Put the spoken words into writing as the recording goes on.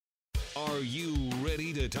Are you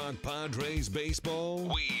ready to talk Padres baseball?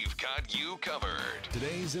 We've got you covered.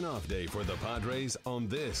 Today's an off day for the Padres on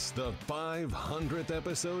this, the 500th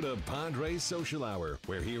episode of Padres Social Hour,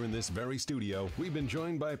 where here in this very studio, we've been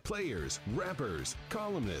joined by players, rappers,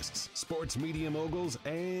 columnists, sports media moguls,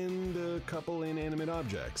 and a couple inanimate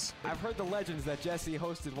objects. I've heard the legends that Jesse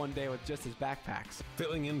hosted one day with just his backpacks.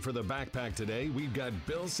 Filling in for the backpack today, we've got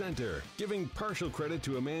Bill Center, giving partial credit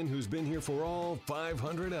to a man who's been here for all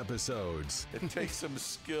 500 episodes. It takes some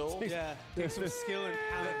skill. Yeah, takes some skill and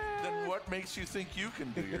talent. Then what makes you think you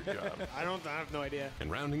can do your job? I have no idea.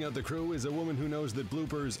 And rounding out the crew is a woman who knows that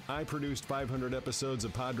Bloopers' I produced 500 episodes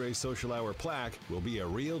of Padres Social Hour plaque will be a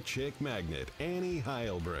real chick magnet, Annie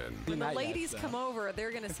Heilbrunn. When the ladies come over,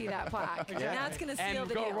 they're going to see that plaque. And that's going to seal And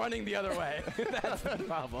the go deal. running the other way. That's the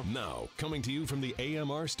problem. Now, coming to you from the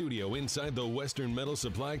AMR studio inside the Western Metal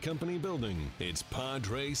Supply Company building, it's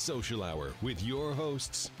Padres Social Hour with your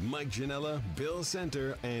hosts, Mike Janela, Bill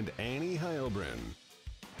Center, and Annie Heilbrunn.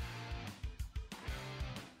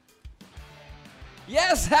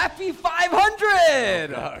 Yes, happy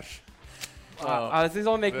 500! Gosh. These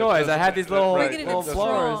don't make noise. I had these little, right, little that's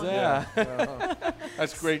blowers. strong. Yeah.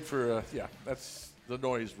 That's great for, that's the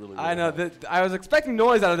noise really. I know that I was expecting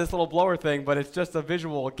noise out of this little blower thing, but it's just a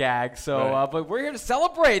visual gag. So, Right. but we're here to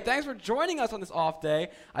celebrate. Thanks for joining us on this off day.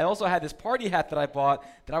 I also had this party hat that I bought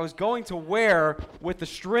that I was going to wear with the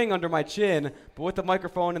string under my chin, but with the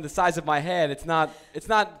microphone and the size of my head, it's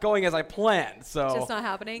not going as I planned. So Just not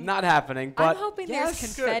happening? Not happening. But I'm hoping yes,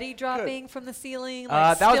 there's confetti dropping from the ceiling.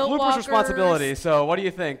 Like that was stilt Blooper's walkers. responsibility. So what do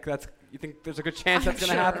you think? You think there's a good chance that's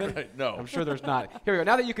going to happen? Right, no. I'm sure there's not. Here we go.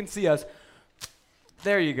 Now that you can see us,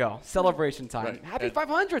 there you go. Celebration time. Right. Happy And-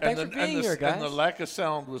 500. Thanks for being here, guys. And the lack of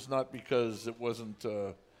sound was not because it wasn't,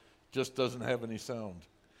 just doesn't have any sound.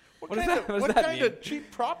 What does that kind mean? of cheap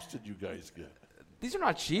props did you guys get? These are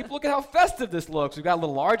not cheap. Look at how festive this looks. We've got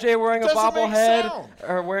little RJ wearing a Doesn't make bobblehead sound.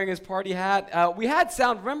 or wearing his party hat. We had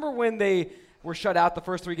sound. Remember when they were shut out the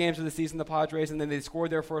first 3 games of the season, the Padres, and then they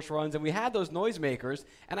scored their first runs, and we had those noisemakers,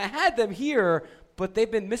 and I had them here, but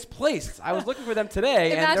they've been misplaced. I was looking for them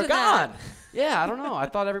today, and they're Imagine that. gone. Yeah, I don't know. I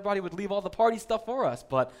thought everybody would leave all the party stuff for us,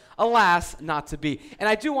 but alas, not to be. And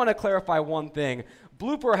I do want to clarify one thing.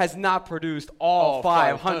 Blooper has not produced all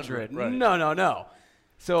 500. right. No.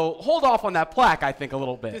 So hold off on that plaque, I think, a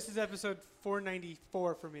little bit. This is episode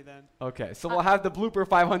 494 for me then. Okay, so we'll have the Blooper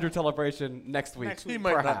 500 celebration next week. Next He week,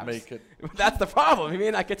 might perhaps. not make it. That's the problem. He may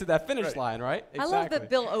not get to that finish Right. line, right? I love that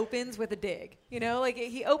Bill opens with a dig. You know, like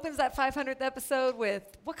he opens that 500th episode with,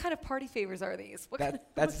 what kind of party favors are these?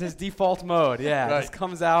 That's his defolt mode. Yeah, Right. just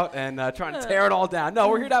comes out and trying to tear it all down. No,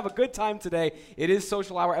 we're here to have a good time today. It is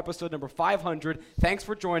Social Hour episode number 500. Thanks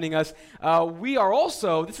for joining us. We are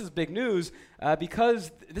also, this is big news,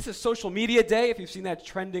 because this is social media day, if you've seen that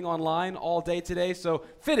trending online all day today, so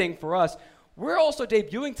fitting for us. We're also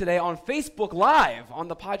debuting today on Facebook Live on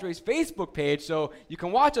the Padres Facebook page, so you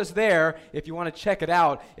can watch us there if you want to check it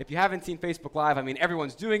out. If you haven't seen Facebook Live, I mean,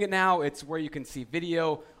 everyone's doing it now. It's where you can see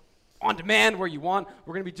video on demand where you want.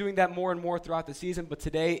 We're going to be doing that more and more throughout the season, but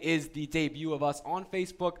today is the debut of us on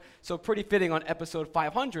Facebook, so pretty fitting on episode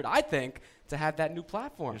 500, I think, to have that new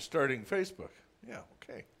platform. You're starting Facebook. Yeah,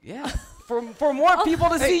 okay. Yeah, for more people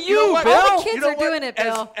to see you know you, what? Bill. All the kids You know are doing it,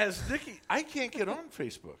 Bill. As Nikki, I can't get on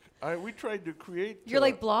Facebook. We tried to create. You're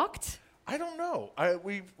like blocked? I don't know.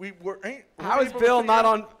 We were. How is Bill not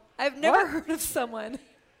on? I've never What? heard of someone.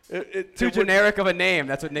 Too generic of a name.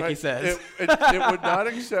 That's what Nikki Right. says. It would not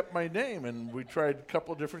accept my name, and we tried a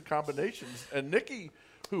couple different combinations. And Nikki,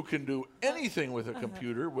 who can do anything with a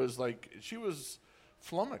computer, was like, she was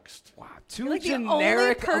flummoxed. Wow, too You're like the generic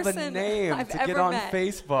only of a person name I've to get ever on met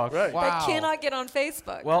Facebook. Right. Wow. That cannot get on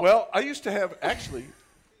Facebook. Well, I used to have actually.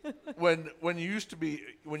 When you used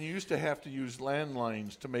to have to use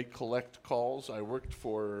landlines to make collect calls, I worked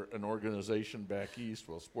for an organization back east,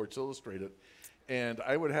 Sports Illustrated, and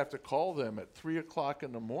I would have to call them at 3:00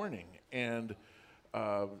 in the morning, and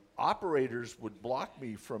operators would block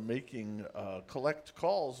me from making collect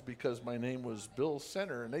calls because my name was Bill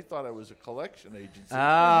Center, and they thought I was a collection agency. Oh,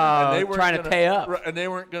 and they weren't trying to pay up. and they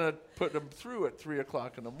weren't going to put them through at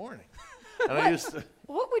 3:00 in the morning. And I used to.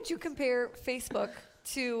 What would you compare Facebook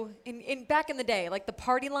to in back in the day, like the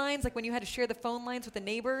party lines, like when you had to share the phone lines with the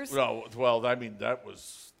neighbors? Well, I mean that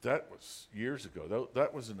was years ago.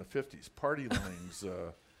 That was in the 50s. Party lines.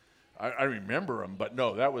 I remember them, but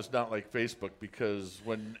no, that was not like Facebook, because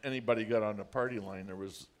when anybody got on the party line, there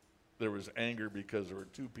was anger because there were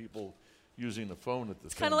 2 people using the phone at the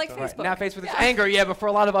same kinda like time. Facebook. Now Facebook is anger, but for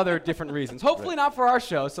a lot of other different reasons. Hopefully not for our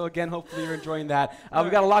show. So again, hopefully you're enjoying that.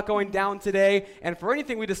 We've got a lot going down today. And for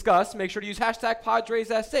anything we discuss, make sure to use hashtag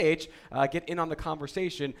PadresSH. Get in on the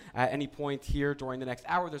conversation at any point here during the next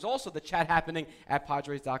hour. There's also the chat happening at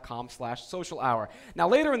Padres.com/social hour. Now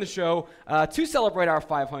later in the show, to celebrate our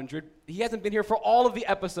 500, he hasn't been here for all of the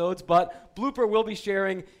episodes, but Blooper will be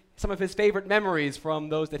sharing some of his favorite memories from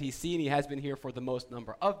those that he's seen. He has been here for the most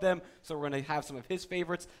number of them, so we're going to have some of his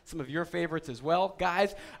favorites, some of your favorites as well,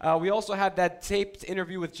 guys. We also have that taped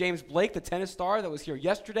interview with James Blake, the tennis star that was here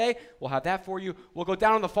yesterday. We'll have that for you. We'll go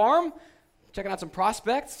down on the farm, checking out some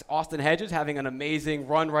prospects. Austin Hedges having an amazing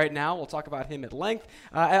run right now. We'll talk about him at length.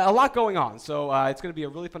 A lot going on, so it's going to be a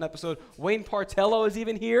really fun episode. Wayne Partello is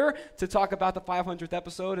even here to talk about the 500th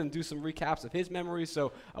episode and do some recaps of his memories,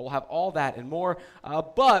 so we'll have all that and more.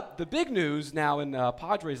 But the big news now in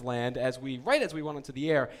Padres land right as we went onto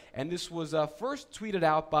the air, and this was first tweeted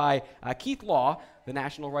out by Keith Law, the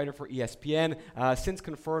national writer for ESPN, since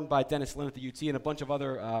confirmed by Dennis Lin at the UT and a bunch of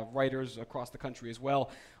other writers across the country as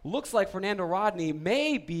well. Looks like Fernando Rodney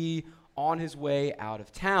may be on his way out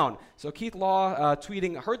of town. So Keith Law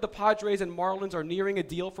tweeting, heard the Padres and Marlins are nearing a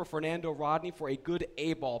deal for Fernando Rodney for a good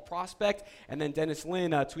A-ball prospect. And then Dennis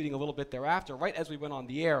Lin tweeting a little bit thereafter, right as we went on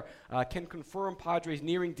the air, can confirm Padres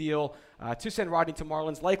nearing deal to send Rodney to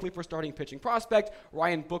Marlins, likely for starting pitching prospect.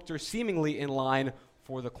 Ryan Buchter seemingly in line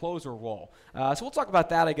for the closer role. So we'll talk about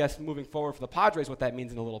that, I guess, moving forward for the Padres, what that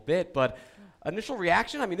means in a little bit. But initial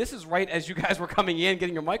reaction, I mean, this is right as you guys were coming in,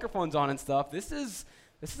 getting your microphones on and stuff. This is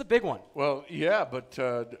a big one. Well, yeah, but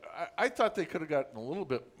I thought they could have gotten a little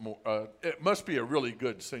bit more. It must be a really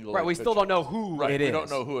good single. Right, we still don't know who it is. We don't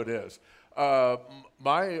know who it is.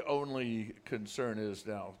 My only concern is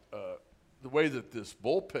now the way that this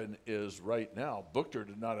bullpen is right now. Buchter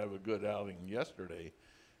did not have a good outing yesterday,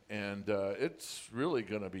 and it's really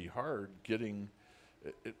going to be hard getting.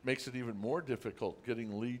 It makes it even more difficult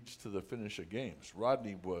getting leads to the finish of games.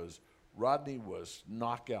 Rodney was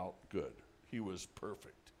knockout good. He was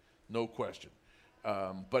perfect, no question.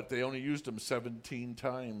 But they only used him 17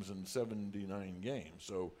 times in 79 games.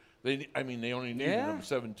 So they only needed him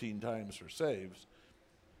 17 times for saves.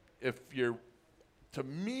 To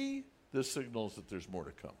me, this signals that there's more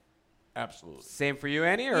to come. Absolutely. Same for you,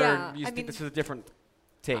 Annie, or you think this is a different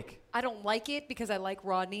take? I don't like it because I like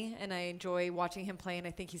Rodney and I enjoy watching him play, and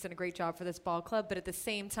I think he's done a great job for this ball club. But at the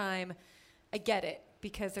same time, I get it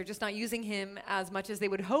because they're just not using him as much as they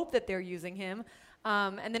would hope that they're using him.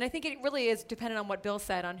 And then I think it really is dependent on what Bill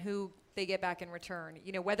said on who they get back in return.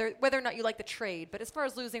 You know, whether or not you like the trade. But as far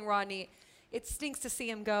as losing Rodney, it stinks to see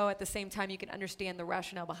him go. At the same time, you can understand the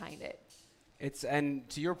rationale behind it. And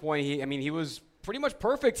to your point, he was pretty much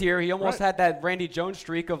perfect here. He almost had that Randy Jones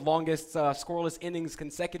streak of longest scoreless innings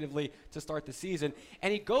consecutively to start the season.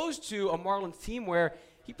 And he goes to a Marlins team where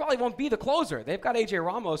he probably won't be the closer. They've got A.J.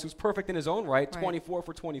 Ramos, who's perfect in his own right, 24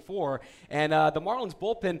 for 24. And the Marlins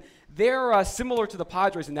bullpen, they're similar to the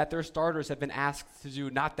Padres in that their starters have been asked to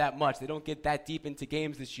do not that much. They don't get that deep into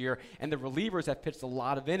games this year, and the relievers have pitched a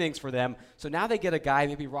lot of innings for them. So now they get a guy,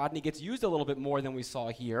 maybe Rodney gets used a little bit more than we saw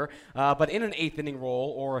here, but in an eighth inning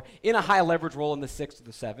role or in a high leverage role in the sixth or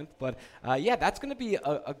the seventh. But that's going to be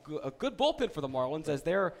a good bullpen for the Marlins as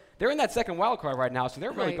they're in that second wild card right now, so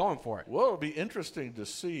they're really going for it. Well, it'll be interesting to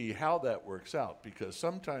see how that works out because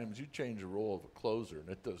sometimes you change the role of a closer and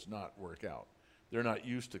it does not work out. They're not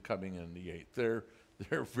used to coming in the eighth. They're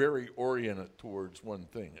very oriented towards one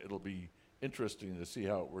thing. It'll be interesting to see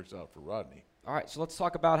how it works out for Rodney. All right, so let's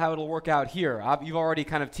talk about how it'll work out here. You've already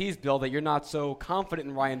kind of teased, Bill, that you're not so confident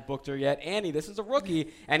in Ryan Buchter yet. Annie, this is a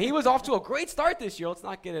rookie, and he was off to a great start this year. Let's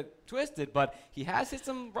not get it twisted, but he has hit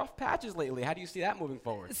some rough patches lately. How do you see that moving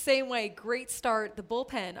forward? Same way, great start. The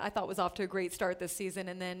bullpen, I thought, was off to a great start this season,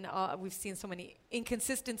 and then we've seen so many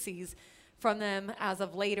inconsistencies from them as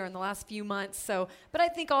of later in the last few months. So, but I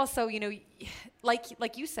think also,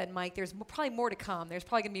 like you said, Mike, there's probably more to come. There's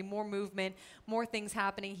probably going to be more movement, more things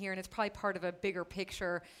happening here, and it's probably part of a bigger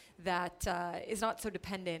picture that is not so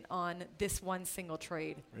dependent on this one single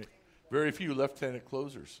trade. Right. Very few left-handed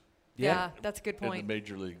closers. Yeah, that's a good point. In the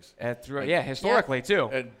major leagues. Historically, too.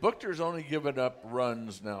 And Buchter's only given up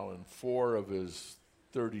runs now in 4 of his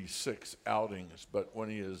 36 outings, but when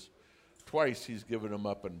he is twice he's given them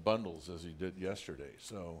up in bundles as he did yesterday.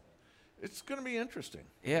 So it's going to be interesting.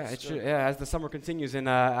 Yeah, it should. Yeah, as the summer continues, and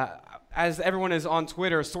as everyone is on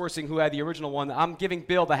Twitter sourcing who had the original one, I'm giving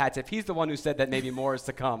Bill the hat tip. He's the one who said that maybe more is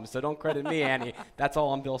to come. So don't credit me, Annie. That's all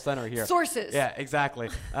on Bill Center here. Sources. Yeah, exactly.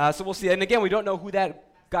 So we'll see. And again, we don't know who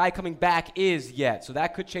that guy coming back is yet. So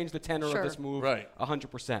that could change the tenor of this move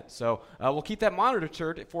 100%. So we'll keep that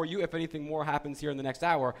monitored for you. If anything more happens here in the next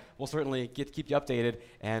hour, we'll certainly keep you updated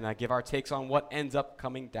and give our takes on what ends up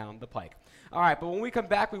coming down the pike. All right, but when we come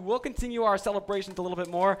back, we will continue our celebrations a little bit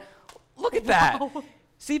more. Look at that.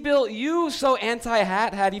 See, Bill, you so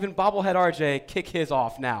anti-hat had even bobblehead RJ kick his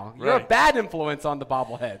off now. You're a bad influence on the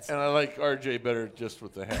bobbleheads. And I like RJ better just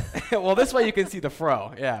with the hat. Well, this way you can see the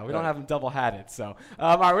fro. Yeah, we don't have him double-hatted. So,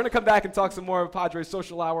 all right, we're going to come back and talk some more of Padres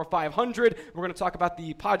Social Hour 500. We're going to talk about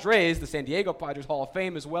the Padres, the San Diego Padres Hall of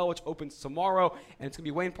Fame as well, which opens tomorrow. And it's going to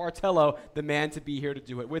be Wayne Partello, the man to be here to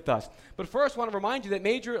do it with us. But first, I want to remind you that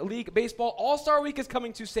Major League Baseball All-Star Week is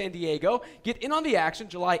coming to San Diego. Get in on the action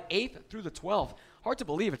July 8th through the 12th. Hard to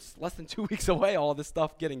believe it's less than 2 weeks away, all of this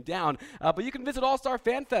stuff getting down. But you can visit All-Star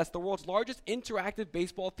Fan Fest, the world's largest interactive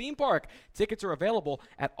baseball theme park. Tickets are available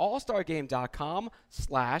at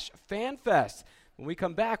allstargame.com/fanfest. When we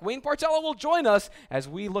come back, Wayne Partello will join us as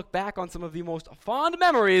we look back on some of the most fond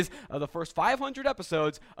memories of the first 500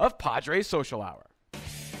 episodes of Padres Social Hour.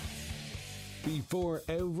 Before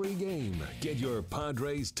every game, get your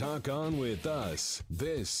Padres talk on with us.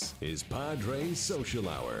 This is Padres Social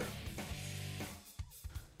Hour.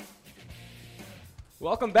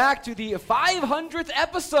 Welcome back to the 500th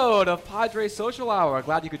episode of Padres Social Hour.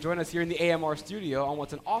 Glad you could join us here in the AMR studio on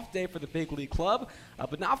what's an off day for the big league club,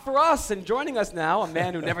 but not for us. And joining us now, a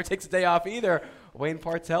man who never takes a day off either, Wayne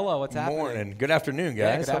Partello. What's happening? Morning. Good afternoon, guys.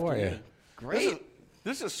 Yeah, good How afternoon. are you? Great.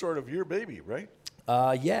 This is sort of your baby, right?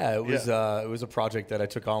 It was a project that I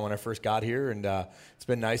took on when I first got here, and it's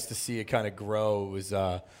been nice to see it kind of grow. It was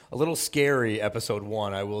a little scary, episode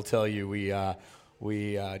 1, I will tell you.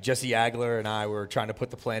 Jesse Agler and I were trying to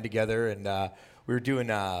put the plan together, and we were doing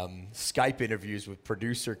Skype interviews with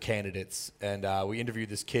producer candidates, and we interviewed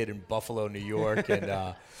this kid in Buffalo, New York,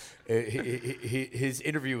 and his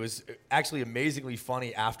interview was actually amazingly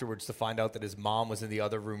funny afterwards to find out that his mom was in the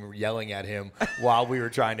other room yelling at him while we were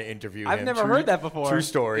trying to interview him. I've never heard that before. True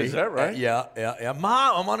story. Is that right? Yeah.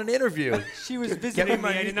 Mom, I'm on an interview. She was visiting me.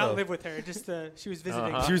 my I did not info. live with her. Just she was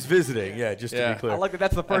visiting. She was visiting, just to be I clear. like that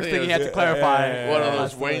that's the first think thing it he had was- to clarify. One of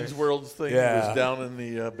those Wayne's Worlds things Yeah. was down in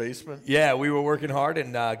the basement. Yeah, we were working hard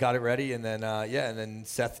and got it ready, and then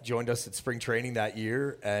Seth joined us at spring training that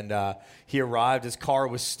year, and he arrived. His car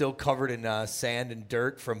was still covered in sand and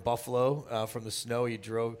dirt from Buffalo, from the snow. He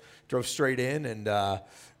drove straight in, and I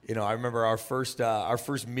remember our first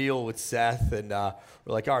meal with Seth, and we're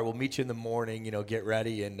like, all right, we'll meet you in the morning. Get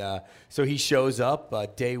ready, and so he shows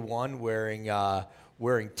up day one wearing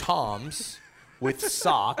Toms with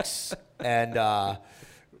socks, and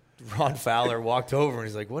Ron Fowler walked over and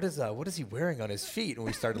he's like, what is he wearing on his feet? And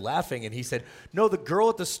we started laughing, and he said, no, the girl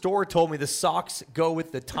at the store told me the socks go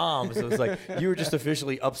with the Toms. It was like, you were just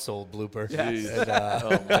officially upsold, blooper. Yes. And,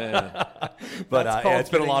 Oh, man. but called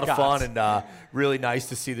it's been a lot of getting fun, got. and really nice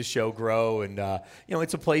to see the show grow. And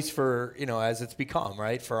it's a place for as it's become,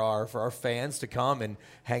 right, for our fans to come and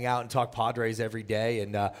hang out and talk Padres every day.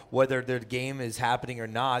 And whether the game is happening or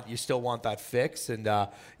not, you still want that fix. And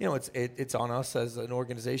it's on us as an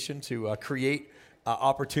organization to create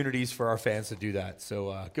opportunities for our fans to do that.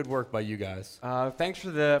 So good work by you guys. Thanks for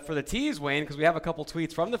the tease, Wayne, because we have a couple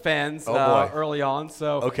tweets from the fans boy. early on.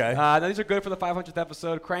 So Okay. These are good for the 500th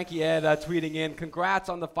episode. Cranky Ed tweeting in, congrats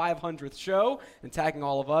on the 500th show, and tagging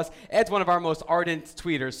all of us. Ed's one of our most ardent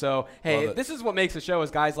tweeters. So, hey, this is what makes the show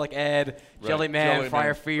is guys like Ed, Jellyman,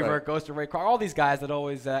 Friar Fever, right. Ghost of Ray Carr, all these guys that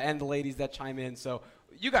always, and the ladies that chime in. So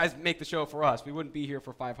you guys make the show for us. We wouldn't be here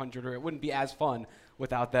for 500, or it wouldn't be as fun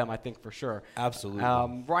without them, I think, for sure. Absolutely.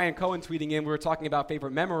 Ryan Cohen tweeting in, we were talking about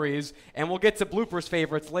favorite memories, and we'll get to bloopers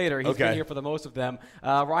favorites later. He's been here for the most of them.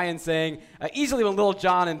 Ryan saying, easily when Lil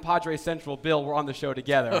Jon and Padres Central Bill were on the show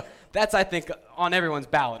together. That's, I think, on everyone's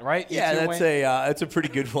ballot, right? Yeah, that's a pretty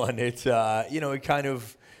good one. It's it kind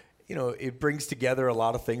of it brings together a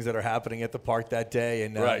lot of things that are happening at the park that day,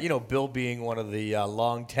 and Bill being one of the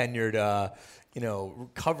long tenured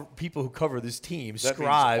people who cover this team, That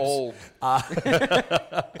scribes. means old.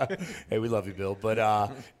 Hey, we love you, Bill. But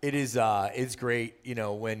it's great,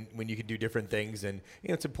 when you can do different things, and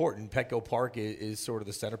it's important. Petco Park is sort of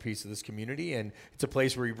the centerpiece of this community, and it's a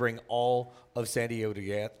place where you bring all of San Diego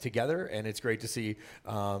together, and it's great to see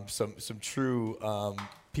some true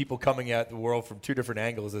people coming at the world from two different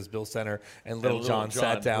angles as Bill Center and Little John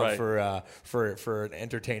sat down right. for an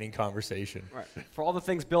entertaining conversation. Right. For all the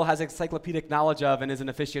things Bill has encyclopedic knowledge of and is an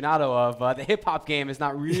aficionado of, the hip-hop game is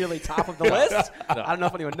not really top of the list. No. I don't know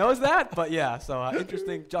if anyone knows that, but yeah, so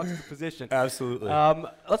interesting juxtaposition. Absolutely.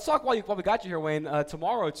 Let's talk while we got you here, Wayne.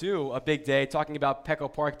 Tomorrow, too, a big day, talking about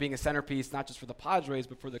Petco Park being a centerpiece, not just for the Padres,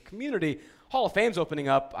 but for the community. Hall of Fame's opening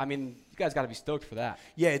up. I mean, you guys got to be stoked for that.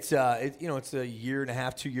 Yeah, it's a year and a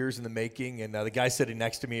half, 2 years in the making, and the guy sitting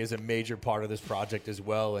next to me is a major part of this project as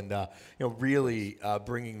well, and really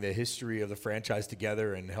bringing the history of the franchise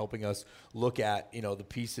together and helping us look at the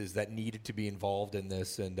pieces that needed to be involved in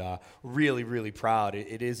this, and really, really proud.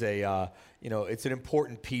 It is it's an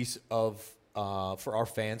important piece of for our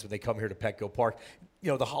fans when they come here to Petco Park.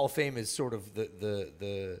 The Hall of Fame is sort of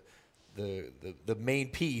the main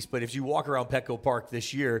piece, but if you walk around Petco Park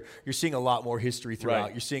this year, you're seeing a lot more history throughout.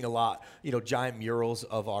 Right. You're seeing a lot, giant murals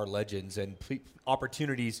of our legends and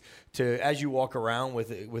opportunities to, as you walk around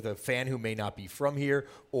with a fan who may not be from here,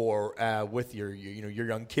 or with your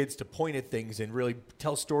young kids, to point at things and really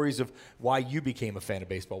tell stories of why you became a fan of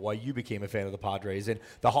baseball, why you became a fan of the Padres, and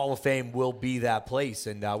the Hall of Fame will be that place,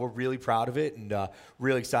 and we're really proud of it and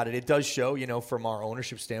really excited. It does show, from our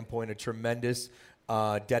ownership standpoint, a tremendous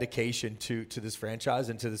dedication to this franchise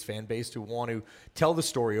and to this fan base to want to tell the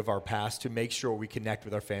story of our past to make sure we connect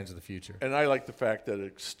with our fans of the future. And I like the fact that it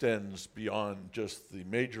extends beyond just the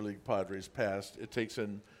Major League Padres past.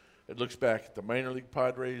 It looks back at the minor league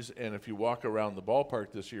Padres, and if you walk around the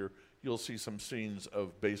ballpark this year, you'll see some scenes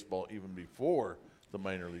of baseball even before the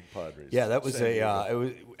minor league Padres. Yeah, that was it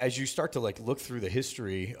was, as you start to look through the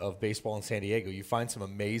history of baseball in San Diego, you find some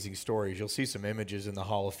amazing stories. You'll see some images in the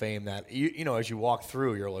Hall of Fame that as you walk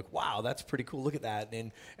through, you're like, wow, that's pretty cool. Look at that,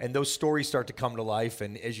 and those stories start to come to life.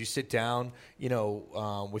 And as you sit down,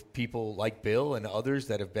 with people like Bill and others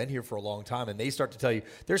that have been here for a long time, and they start to tell you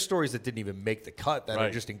there's stories that didn't even make the cut that are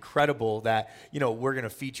just incredible that we're going to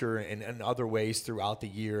feature in other ways throughout the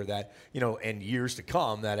year that and years to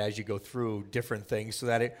come, that as you go through different things, so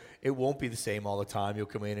that it won't be the same all the time. You'll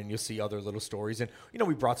come in and you'll see other little stories. And,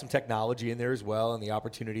 we brought some technology in there as well, and the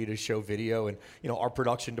opportunity to show video. And, our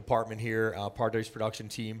production department here, Padres production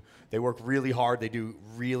team, they work really hard. They do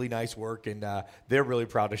really nice work, and they're really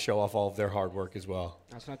proud to show off all of their hard work as well.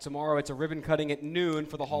 That's not tomorrow. It's a ribbon cutting at noon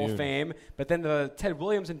for the Hall of Fame. But then the Ted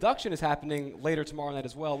Williams induction is happening later tomorrow night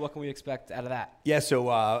as well. What can we expect out of that? Yeah,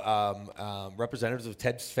 so representatives of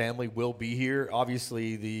Ted's family will be here.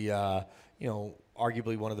 Obviously, the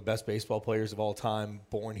arguably one of the best baseball players of all time,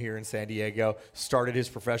 born here in San Diego, started his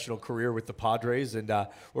professional career with the Padres, and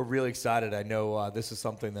we're really excited. I know this is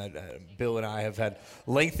something that Bill and I have had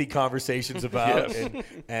lengthy conversations about,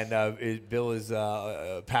 and Bill is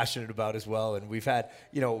passionate about as well. And we've had,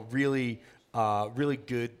 really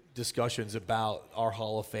good discussions about our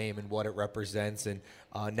Hall of Fame and what it represents. And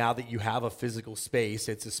now that you have a physical space,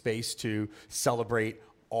 it's a space to celebrate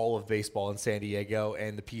all of baseball in San Diego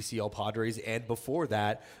and the PCL Padres, and before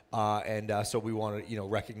that, so we want to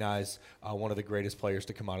recognize one of the greatest players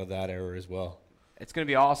to come out of that era as well. It's going to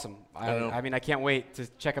be awesome. I mean, I can't wait to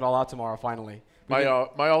check it all out tomorrow. Finally, my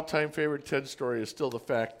all-time favorite Ted story is still the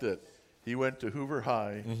fact that he went to Hoover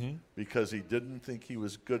High because he didn't think he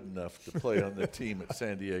was good enough to play on the team at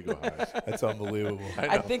San Diego High. That's unbelievable.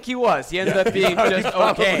 I think he was. He ended up being just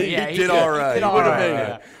okay. Yeah, he did all right. Did all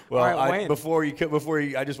right. Well, all right, before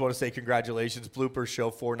you, I just want to say congratulations. Blooper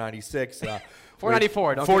show 496.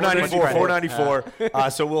 494. 494.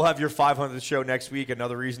 So we'll have your 500th show next week.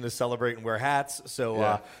 Another reason to celebrate and wear hats.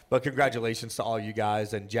 So, but congratulations to all you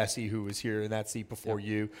guys, and Jesse, who was here in that seat before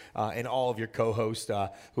you, and all of your co-hosts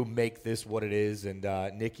who make this what it is, and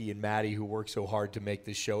Nikki and Maddie, who work so hard to make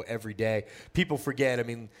this show every day. People forget. I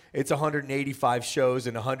mean, it's 185 shows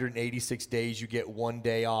in 186 days. You get 1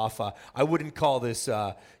 day off. I wouldn't call this,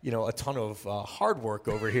 a ton of hard work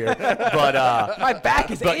over here, but my back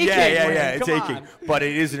is aching. Yeah, it's aching. But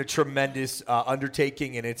it is a tremendous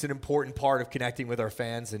undertaking, and it's an important part of connecting with our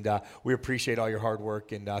fans, and we appreciate all your hard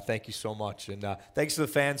work, and thank you so much. And thanks to the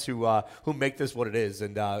fans who make this what it is,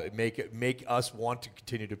 and make us want to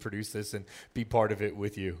continue to produce this and be part of it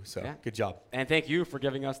with you. So good job. And thank you for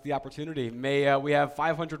giving us the opportunity. May we have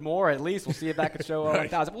 500 more at least. We'll see you back at show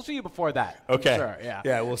 1000. We'll see you before that. Okay. Sure, yeah.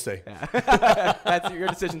 Yeah, we'll see. Yeah. That's your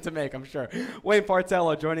decision to make, I'm sure. Wayne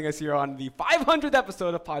Partello joining us here on the 500th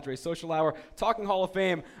episode of Padres Social Hour, talking Hall of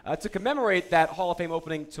Fame. To commemorate that Hall of Fame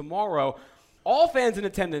opening tomorrow, All fans in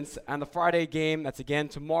attendance on the Friday game. That's again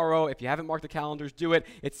tomorrow. If you haven't marked the calendars, do it.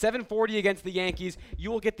 It's 7:40 against the Yankees.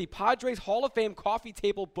 You will get the Padres Hall of Fame coffee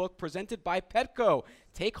table book presented by Petco.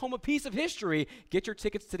 Take home a piece of history. Get your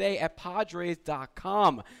tickets today at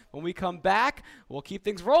Padres.com. When we come back, we'll keep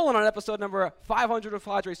things rolling on episode number 500 of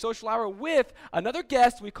Padres Social Hour with another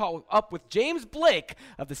guest. We caught up with James Blake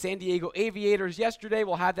of the San Diego Aviators yesterday.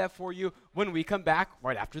 We'll have that for you when we come back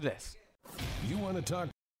right after this. You want to talk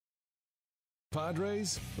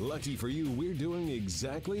Padres? Lucky for you, we're doing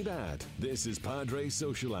exactly that. This is Padres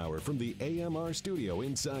Social Hour from the AMR studio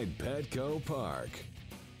inside Petco Park.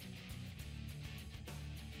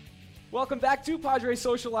 Welcome back to Padres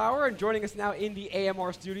Social Hour, and joining us now in the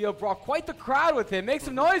AMR studio, brought quite the crowd with him. Make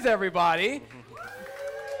some noise, everybody.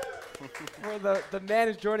 The man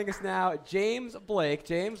is joining us now, James Blake.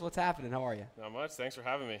 James, what's happening? How are you? Not much. Thanks for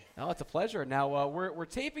having me. Oh, it's a pleasure. Now, we're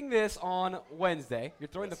taping this on Wednesday. You're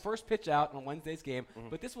throwing the first pitch out on Wednesday's game,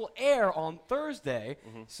 but this will air on Thursday,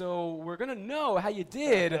 so we're going to know how you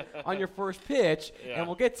did on your first pitch, and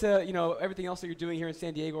we'll get to everything else that you're doing here in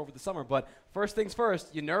San Diego over the summer. But first things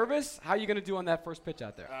first, you nervous? How are you going to do on that first pitch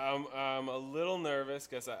out there? I'm a little nervous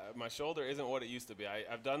because my shoulder isn't what it used to be.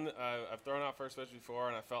 I've thrown out first pitch before,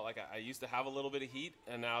 and I felt like I used to have a little bit of heat,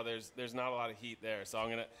 and now there's not a lot of heat there. So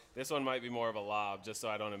this one might be more of a lob, just so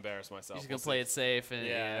I don't embarrass myself. You're just gonna play it safe,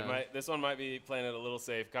 and this one might be playing it a little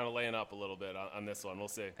safe, kind of laying up a little bit on this one. We'll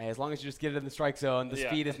see. Hey, as long as you just get it in the strike zone, the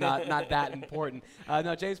speed is not that important.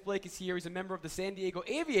 Now, James Blake is here. He's a member of the San Diego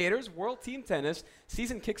Aviators, World Team Tennis.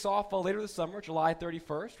 Season kicks off later this summer, July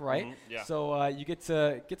 31st, right? Yeah. So you get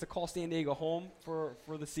to call San Diego home for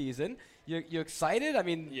the season. You excited? I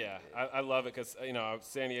mean, yeah, I love it because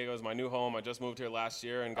San Diego is my new home. I just moved here last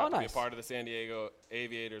year and got to be a part of the San Diego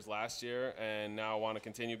Aviators last year, and now I want to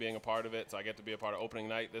continue being a part of it. So I get to be a part of opening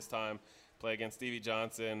night this time. Play against Stevie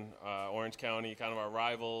Johnson, Orange County, kind of our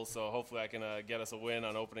rivals. So hopefully I can get us a win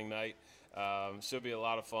on opening night. Should be a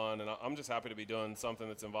lot of fun, and I'm just happy to be doing something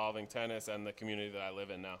that's involving tennis and the community that I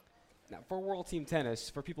live in now. Now, for World Team Tennis,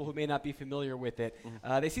 for people who may not be familiar with it,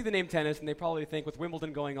 they see the name tennis and they probably think with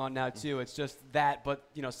Wimbledon going on now too, it's just that, but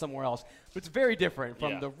somewhere else. But it's very different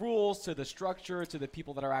from the rules to the structure to the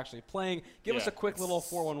people that are actually playing. Give us a quick little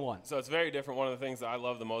 411. So it's very different. One of the things that I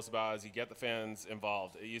love the most about it is you get the fans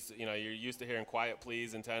involved. You're used to hearing quiet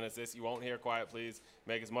please in tennis. You won't hear quiet please.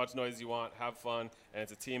 Make as much noise as you want, have fun, and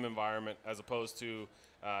it's a team environment as opposed to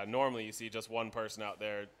normally you see just one person out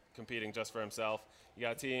there competing just for himself. You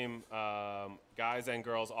got a team, guys and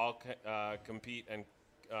girls all compete and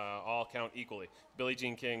all count equally. Billie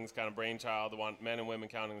Jean King's kind of brainchild, the one men and women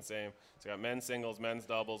counting the same. So you got men's singles, men's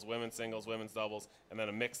doubles, women's singles, women's doubles, and then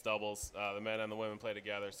a mixed doubles. The men and the women play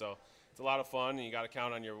together. So it's a lot of fun, and you got to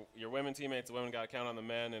count on your women teammates. The women got to count on the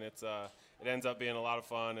men, and it ends up being a lot of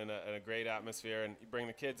fun and a great atmosphere. And you bring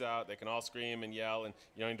the kids out; they can all scream and yell, and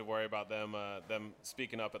you don't need to worry about them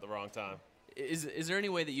speaking up at the wrong time. Is there any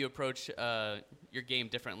way that you approach your game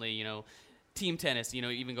differently? Team tennis,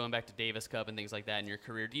 even going back to Davis Cup and things like that in your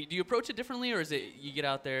career. Do you approach it differently, or is it you get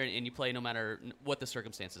out there and you play no matter what the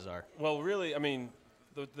circumstances are? Well, really, I mean,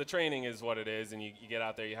 the training is what it is, and you get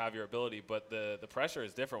out there, you have your ability, but the pressure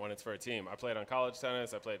is different when it's for a team. I played on college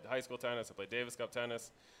tennis, I played high school tennis, I played Davis Cup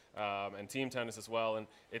tennis, and team tennis as well, and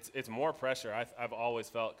it's more pressure. I've always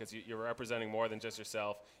felt because you're representing more than just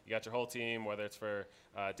yourself. You got your whole team, whether it's for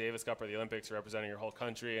Davis Cup or the Olympics, you're representing your whole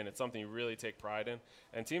country, and it's something you really take pride in.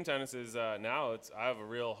 And team tennis is now I have a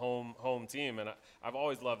real home team, and I've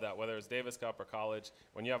always loved that, whether it's Davis Cup or college.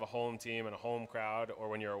 When you have a home team and a home crowd, or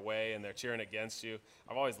when you're away and they're cheering against you,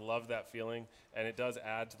 I've always loved that feeling, and it does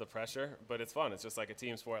add to the pressure, but it's fun. It's just like a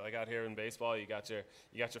team sport. Like out here in baseball, you got your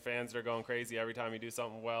fans that are going crazy every time you do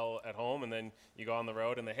something well at home, and then you go on the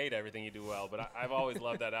road and they hate everything you do well. But I've always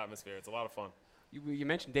loved that atmosphere. It's a lot of fun. You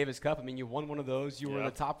mentioned Davis Cup. I mean, you won one of those. You were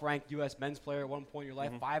the top-ranked U.S. men's player at one point in your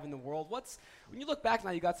life, 5 in the world. When you look back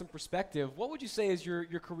now, you got some perspective. What would you say is your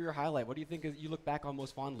career highlight? What do you think you look back on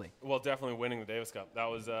most fondly? Well, definitely winning the Davis Cup. That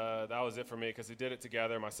was it for me because we did it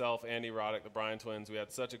together. Myself, Andy Roddick, the Bryan twins. We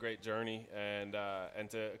had such a great journey, and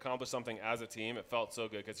to accomplish something as a team, it felt so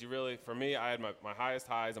good because for me, I had my highest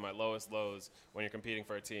highs and my lowest lows when you're competing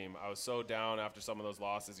for a team. I was so down after some of those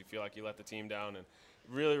losses. You feel like you let the team down, and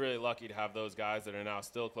really, really lucky to have those guys that are now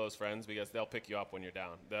still close friends because they'll pick you up when you're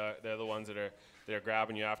down. They're the ones that are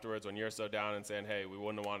grabbing you afterwards when you're so down and saying, hey, we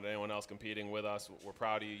wouldn't have wanted anyone else competing with us. We're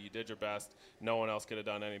proud of you. You did your best. No one else could have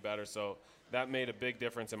done any better. So that made a big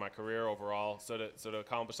difference in my career overall. So to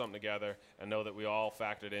accomplish something together and know that we all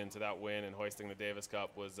factored into that win and hoisting the Davis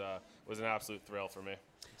Cup was an absolute thrill for me.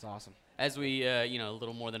 It's awesome. as we, a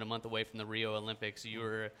little more than a month away from the Rio Olympics, you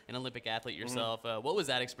were an Olympic athlete yourself. What was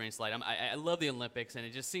that experience like? I love the Olympics, and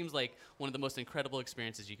it just seems like one of the most incredible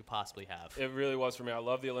experiences you could possibly have. It really was for me. I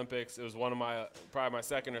love the Olympics. It was one of my, probably my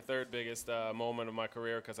second or third biggest moment of my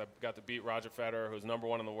career because I got to beat Roger Federer, who's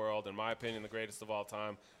 #1 in the world, in my opinion, the greatest of all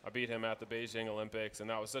time. I beat him at the Beijing Olympics,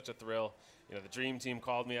 and that was such a thrill. The Dream Team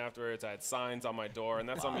called me afterwards. I had signs on my door, and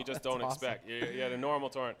that's something you just don't expect. You had a normal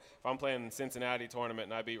tournament. If I'm playing in Cincinnati tournament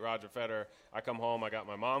and I beat Roger Federer, I come home, I got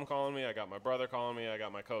my mom calling me, I got my brother calling me, I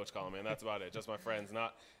got my coach calling me, and that's about it. Just my friends,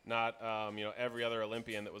 not every other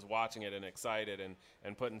Olympian that was watching it and excited and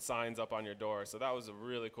putting signs up on your door. So that was a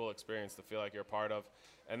really cool experience to feel like you're a part of.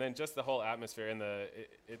 And then just the whole atmosphere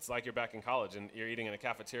it's like you're back in college and you're eating in a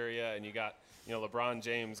cafeteria and you got LeBron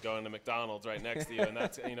James going to McDonald's right next to you, and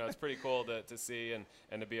that's it's pretty cool to see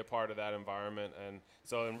and to be a part of that environment. And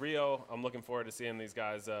so in Rio, I'm looking forward to seeing these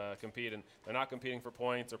guys compete, and they're not competing for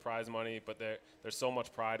points or prize money, but there's so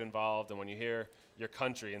much pride involved. And when you hear your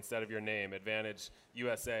country instead of your name, Advantage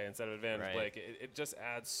USA instead of Advantage Blake, it just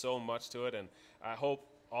adds so much to it. And I hope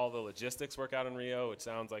all the logistics work out in Rio. It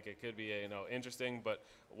sounds like it could be interesting, but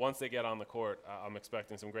once they get on the court, I'm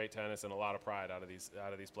expecting some great tennis and a lot of pride out of these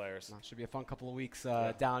players. Well, should be a fun couple of weeks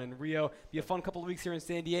down in Rio. Be a fun couple of weeks here in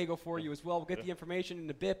San Diego for you as well. We'll get the information in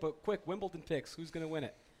a bit, but quick, Wimbledon picks. Who's going to win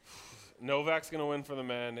it? Novak's going to win for the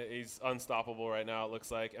men. He's unstoppable right now, it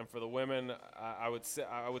looks like. And for the women, I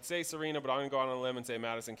would say Serena, but I'm going to go on a limb and say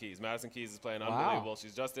Madison Keys. Madison Keys is playing unbelievable.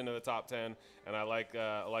 She's just into the top 10, and I like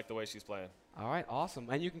the way she's playing. All right, awesome.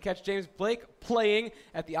 And you can catch James Blake playing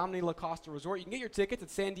at the Omni La Costa Resort. You can get your tickets at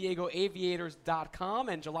SanDiegoAviators.com,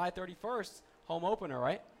 and July 31st, home opener,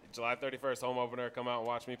 right? July 31st, home opener. Come out and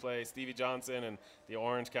watch me play Stevie Johnson and the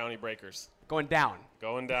Orange County Breakers. Going down.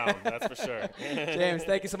 Going down, that's for sure. James,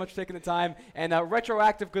 thank you so much for taking the time. And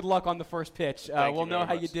retroactive good luck on the first pitch. We'll know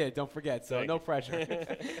how you did. Don't forget, so no pressure.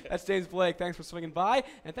 That's James Blake. Thanks for swinging by.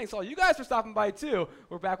 And thanks to all you guys for stopping by, too.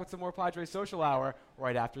 We're back with some more Padres Social Hour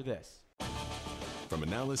right after this. From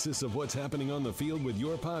analysis of what's happening on the field with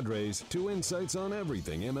your Padres to insights on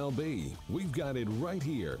everything MLB, we've got it right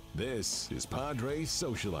here. This is Padres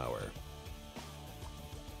Social Hour.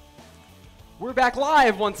 We're back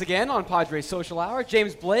live once again on Padres Social Hour.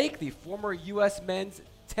 James Blake, the former U.S. men's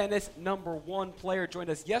tennis #1 player, joined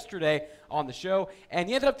us yesterday on the show, and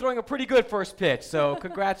he ended up throwing a pretty good first pitch. So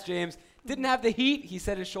congrats, James. Didn't have the heat. He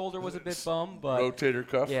said his shoulder was a bit bummed, but rotator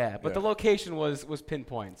cuff. Yeah, but the location was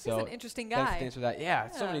pinpoint. So he's an interesting guy. Thanks for answering that.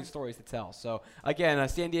 Yeah, so many stories to tell. So again,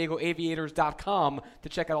 SanDiegoAviators.com to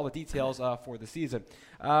check out all the details for the season.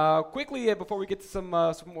 Quickly, before we get to some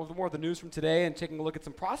more of the news from today and taking a look at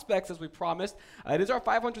some prospects as we promised, it is our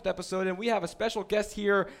 500th episode, and we have a special guest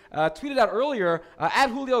here. Tweeted out earlier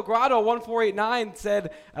at Julio Grotto 1489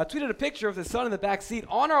 said, tweeted a picture of his son in the back seat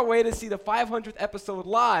on our way to see the 500th episode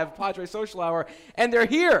live, Padres Social Hour, and they're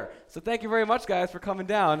here. So thank you very much, guys, for coming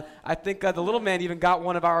down. I think the little man even got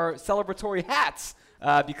one of our celebratory hats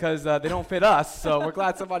because they don't fit us, so we're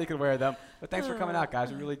glad somebody could wear them. But thanks for coming out,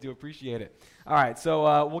 guys. We really do appreciate it. All right,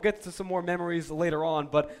 so we'll get to some more memories later on,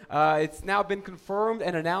 but it's now been confirmed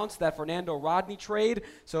and announced that Fernando Rodney trade.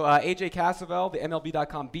 So AJ Cassavell, the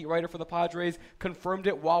MLB.com beat writer for the Padres, confirmed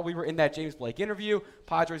it while we were in that James Blake interview.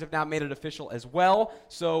 Padres have now made it official as well.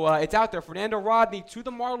 So it's out there. Fernando Rodney to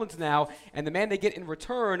the Marlins now, and the man they get in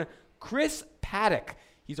return, Chris Paddock.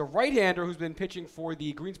 He's a right-hander who's been pitching for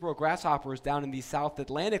the Greensboro Grasshoppers down in the South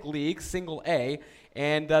Atlantic League, Single A.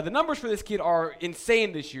 And the numbers for this kid are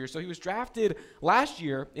insane this year. So he was drafted last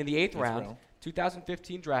year in the 8th round,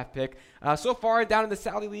 2015 draft pick. So far, down in the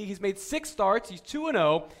Saudi League, he's made 6 starts. He's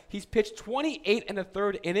 2-0. He's pitched 28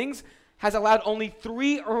 1/3 innings. Has allowed only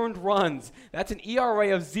 3 earned runs. That's an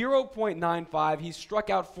ERA of 0.95. He's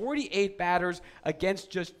struck out 48 batters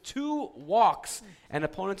against just 2 walks, and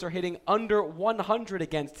opponents are hitting under 100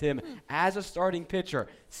 against him as a starting pitcher.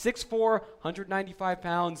 6'4", 195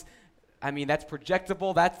 pounds. I mean, that's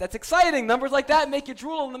projectable. That's exciting. Numbers like that make you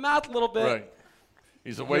drool in the mouth a little bit. Right.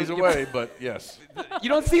 He's a ways away, but yes. You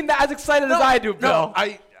don't seem as excited as I do, Bill. No,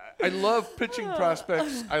 I love pitching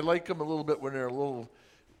prospects. I like them a little bit when they're a little –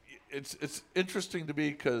 It's interesting to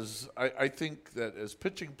me because I think that as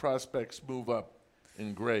pitching prospects move up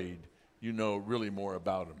in grade, you know really more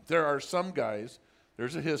about them. There are some guys,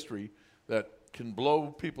 there's a history, that can blow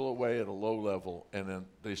people away at a low level, and then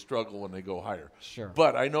they struggle when they go higher. Sure.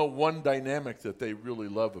 But I know one dynamic that they really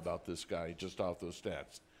love about this guy, just off those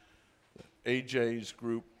stats. AJ's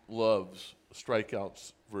group loves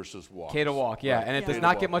strikeouts versus walks. K to walk, yeah. Right. And it K does to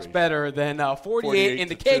not walk get much ratio. better than 48 in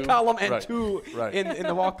the to K 2. column and Right. 2 Right. in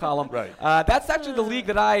the walk column. Right. That's actually the league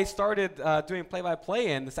that I started doing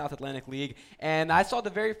play-by-play in, the South Atlantic League. And I saw the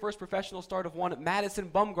very first professional start of one Madison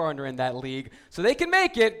Bumgarner in that league. So they can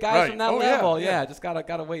make it, guys Right. from that Oh, level. yeah. Just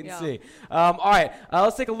gotta wait and Yeah. see. All right,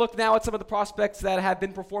 let's take a look now at some of the prospects that have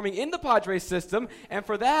been performing in the Padres system. And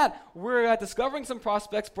for that, we're discovering some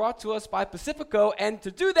prospects brought to us by Pacifico. And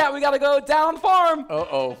to do that, we got to go down farm.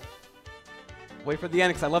 Uh-oh. Wait for the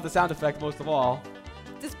end because I love the sound effect most of all.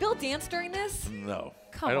 Does Bill dance during this? No.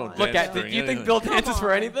 Come I don't on. Look dance at, during do you think anything. Bill dances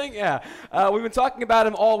for on. anything? Yeah. We've been talking about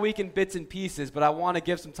him all week in bits and pieces, but I want to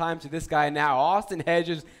give some time to this guy now. Austin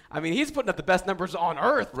Hedges, I mean, he's putting up the best numbers on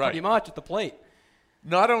earth Right. pretty much at the plate.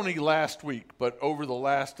 Not only last week, but over the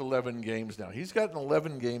last 11 games now. He's got an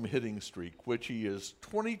 11-game hitting streak, which he is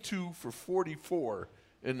 22 for 44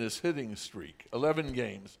 in this hitting streak. 11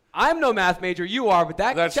 games. I'm no math major, you are, but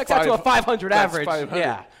that That's checks out to a 500 500 that's average. 500.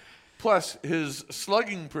 Yeah. Plus, his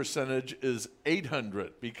slugging percentage is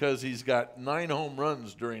 800 because he's got 9 home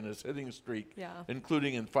runs during his hitting streak, Yeah.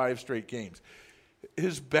 including in 5 straight games.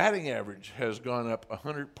 His batting average has gone up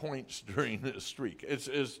 100 points during this streak. It's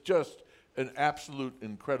just an absolute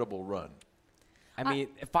incredible run. I mean,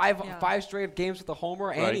 five yeah. straight games with a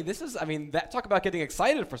homer. Annie, Right. this is, I mean, talk about getting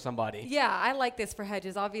excited for somebody. Yeah, I like this for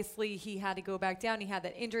Hedges. Obviously, he had to go back down. He had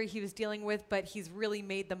that injury he was dealing with, but he's really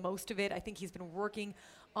made the most of it. I think he's been working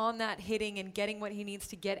on that hitting and getting what he needs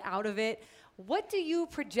to get out of it. What do you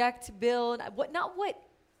project, Bill? Not what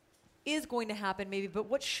is going to happen maybe, but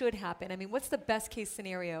what should happen? I mean, what's the best case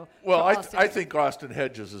scenario Well, for Austin? I think Austin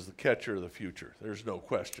Hedges is the catcher of the future. There's no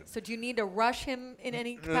question. So do you need to rush him in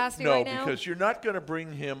any capacity No, right now? because you're not going to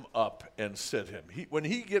bring him up and sit him. When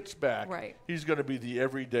he gets back, Right. he's going to be the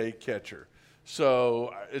everyday catcher.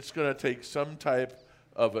 So it's going to take some type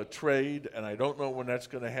of a trade, and I don't know when that's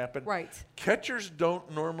going to happen. Right. Catchers don't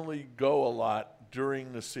normally go a lot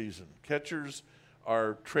during the season. Catchers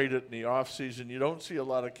are traded in the offseason. You don't see a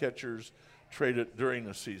lot of catchers traded during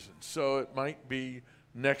the season. So it might be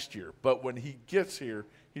next year. But when he gets here,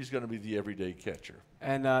 he's going to be the everyday catcher.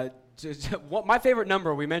 And my favorite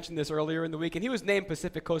number, we mentioned this earlier in the week, and he was named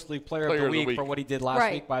Pacific Coast League Player of the Week for what he did last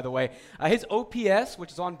Right. week, by the way. His OPS,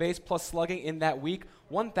 which is on base plus slugging in that week,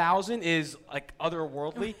 1,000 is like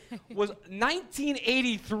otherworldly, was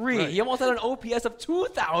 1983. Right. He almost had an OPS of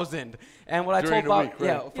 2,000. And what I During told the Bob, week,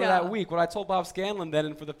 right. for that week, what I told Bob Scanlon then,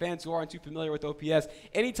 and for the fans who aren't too familiar with OPS,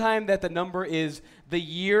 anytime that the number is the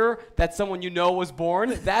year that someone you know was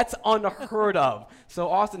born, that's unheard of. So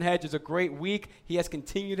Austin Hedges is a great week. He has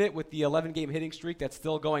continued it with the 11-game hitting streak that's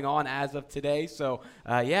still going on as of today. So,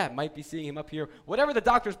 might be seeing him up here. Whatever the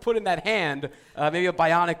doctors put in that hand, maybe a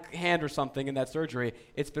bionic hand or something in that surgery,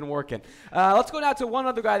 it's been working. Let's go now to one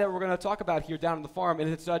other guy that we're going to talk about here down on the farm, and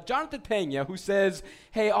it's Jonathan Pena, who says,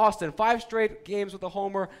 hey, Austin, 5 straight games with a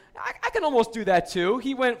homer. I can almost do that, too.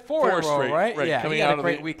 He went 4 in a row, straight, right? Yeah, coming he had out a of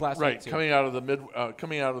great the, week last right, week, too. coming out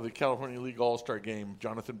of the California League All-Star game,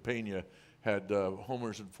 Jonathan Pena had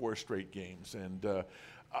homers in 4 straight games. And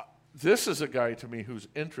this is a guy to me who's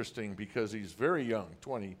interesting because he's very young,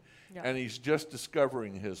 20, Yeah. and he's just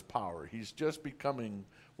discovering his power. He's just becoming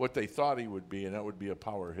what they thought he would be, and that would be a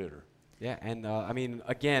power hitter. Yeah, and I mean,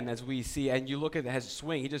 again, as we see, and you look at his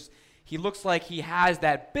swing, he looks like he has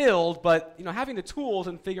that build, but having the tools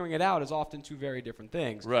and figuring it out is often two very different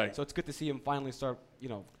things. Right. So it's good to see him finally start,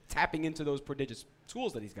 tapping into those prodigious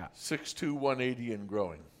tools that he's got. 6'2", 180, and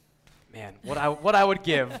growing. Man, what I would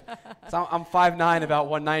give. So I'm 5'9", about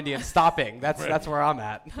 190, and stopping. That's where I'm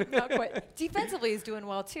at. Not quite. Defensively, he's doing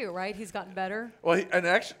well too, right? He's gotten better. Well, and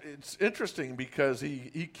actually, it's interesting because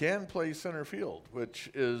he can play center field,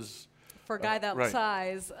 which is For a guy that right.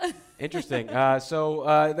 size. Interesting.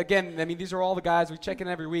 Again, I mean, these are all the guys we check in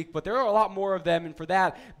every week, but there are a lot more of them. And for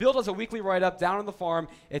that, Bill does a weekly write-up down on the farm.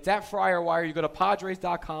 It's at FryerWire. You go to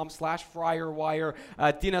Padres.com/FryerWire.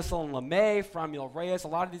 Dinelson LeMay, Franmil Reyes. A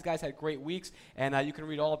lot of these guys had great weeks, and you can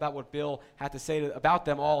read all about what Bill had to say about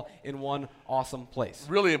them all in one awesome place.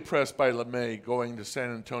 really impressed by LeMay going to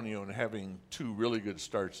San Antonio and having 2 really good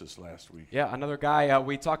starts this last week. Yeah, another guy.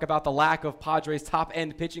 We talk about the lack of Padres'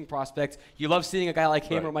 top-end pitching prospects. You love seeing a guy like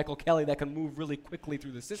him Right. or Michael Kelly that can move really quickly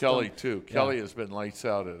through the system. Kelly, too. Yeah. Kelly has been lights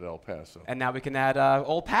out at El Paso. And now we can add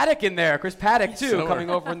old Paddock in there, Chris Paddock too, So coming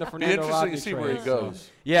over in the Be Fernando interesting Rodney to see trade. where he goes.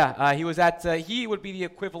 Yeah, he was at. He would be the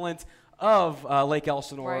equivalent of Lake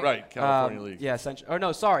Elsinore. Right, California League. Yeah,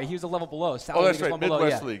 he was a level below. South Oh, that's League is right, one below.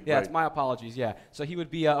 Midwest Yeah. League, Yeah, right. it's my apologies. Yeah, so he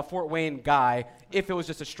would be a Fort Wayne guy if it was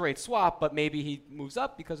just a straight swap, but maybe he moves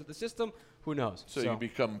up because of the system. Who knows? So you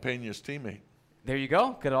become Pena's teammate. There you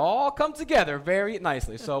go. Could all come together very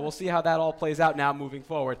nicely. So we'll see how that all plays out now moving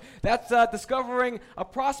forward. That's Discovering a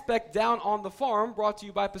Prospect Down on the Farm, brought to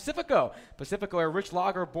you by Pacifico. Pacifico, a rich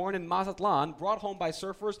lager born in Mazatlan, brought home by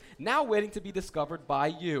surfers, now waiting to be discovered by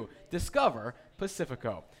you. Discover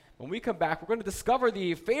Pacifico. When we come back, we're going to discover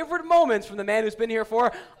the favorite moments from the man who's been here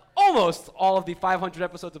for almost all of the 500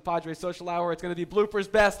 episodes of Padres Social Hour. It's going to be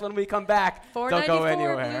Bloopers Best when we come back. Don't go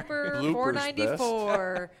anywhere. Blooper,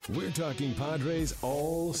 494. We're talking Padres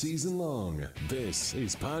all season long. This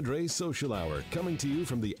is Padres Social Hour, coming to you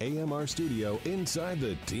from the AMR studio inside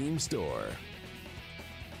the team store.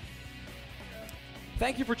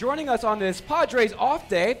 Thank you for joining us on this Padres off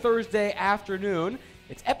day, Thursday afternoon.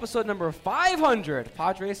 It's episode number 500,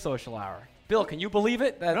 Padres Social Hour. Bill, can you believe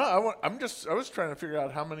it? No, I was trying to figure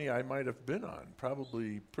out how many I might have been on.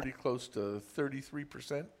 Probably pretty close to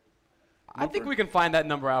 33%. I think we can find that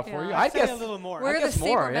number out for you. I'd I guess say a little more. We're I guess the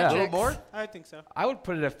more, yeah. A little more? I think so. I would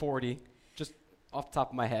put it at 40, just off the top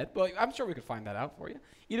of my head. But I'm sure we could find that out for you.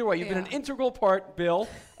 Either way, you've been an integral part, Bill,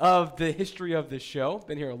 of the history of this show.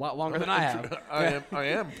 Been here a lot longer than I have. I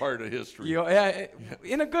am part of history.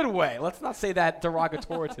 In a good way. Let's not say that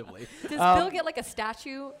derogatorily. Does Bill get like a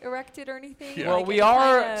statue erected or anything? Yeah. Well, Like we any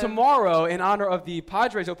are kind of- tomorrow, in honor of the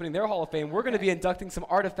Padres opening their Hall of Fame, we're going to be inducting some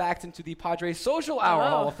artifacts into the Padres Social Hour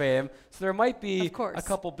Hall of Fame. So there might be Of course. a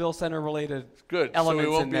couple Bill Center related Good. So elements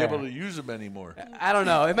we won't in be there. able to use them anymore. I don't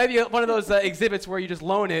know. It might be one of those exhibits where you just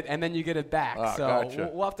loan it and then you get it back. Ah, So gotcha.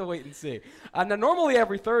 we'll have to wait and see. Now, normally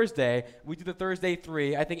every Thursday, we do the Thursday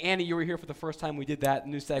 3. I think, Annie, you were here for the first time we did that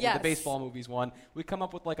new segment, Yes. the baseball movies one. We come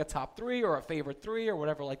up with like a top 3 or a favorite 3 or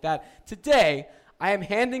whatever like that. Today, I am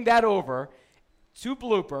handing that over to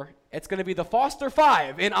Blooper. It's going to be the Foster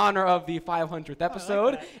 5 in honor of the 500th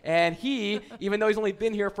episode. that. And he, even though he's only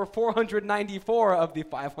been here for 494 of the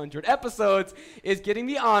 500 episodes, is getting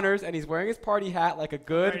the honors, and he's wearing his party hat like a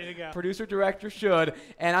Ready to good go. producer-director should.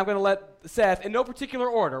 And I'm going to let Seth, in no particular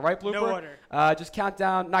order, right, Blooper? No order. Just count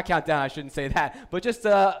down, not count down, I shouldn't say that, but just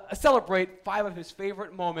celebrate 5 of his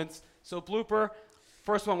favorite moments. So, Blooper,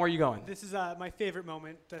 first one, where are you going? This is my favorite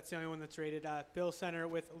moment. That's the only one that's rated. Bill Center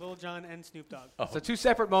with Lil Jon and Snoop Dogg. So 2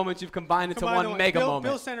 separate moments you've combined into Combined one in mega Bill, moment.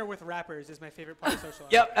 Bill Center with rappers is my favorite part of Social Hour.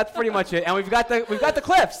 Yep, that's pretty much it. And we've got the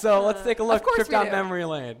clips, so let's take a look, course trip we down do. memory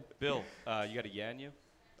lane. Bill, you got a yeah in you?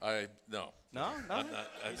 No. No, no.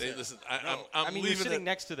 Listen, No. I'm I mean, leaving you're sitting it-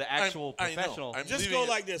 next to the I'm- actual I know. professional. I'm Just leaving go it-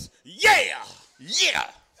 like this. Yeah. Yeah.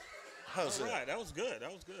 How's All that? right, that was good.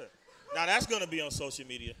 That was good. Now that's gonna be on social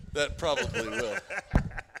media. That probably will.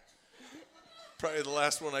 Probably the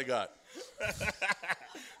last one I got.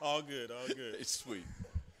 All good. All good. It's sweet.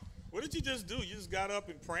 What did you just do? You just got up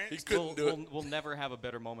and pranced. He couldn't do it. We'll never have a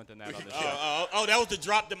better moment than that on the show. That was the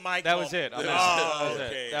drop the mic. That was it. moment. That That was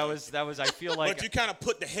okay. it. That was. I feel like. But you kind of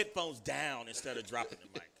put the headphones down instead of dropping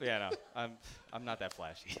the mic. Yeah, no. I'm not that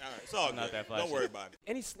flashy. All right, it's all I'm not good. that flashy. Don't worry about it.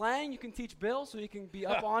 Any slang you can teach Bill so he can be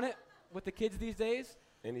up on it with the kids these days?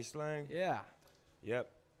 Any slang? Yeah. Yep.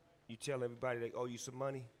 You tell everybody they owe you some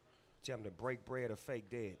money, tell them to break bread or fake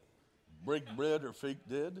dead. Break bread or fake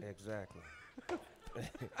dead? Exactly.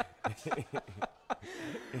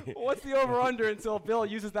 What's the over-under until Bill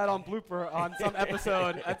uses that on Blooper on some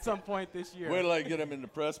episode at some point this year? Wait till I get him in the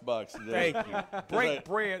press box today. Thank you. Break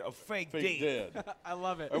bread or fake Fake dead. dead. I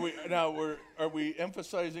love it. Are we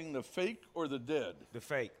emphasizing the fake or the dead? The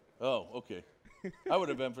fake. Oh, okay. I would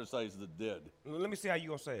have emphasized the dead. Let me see how you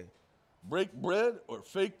gonna say it. Break bread or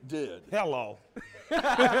fake dead? Hello.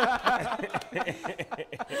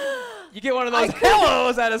 You get one of those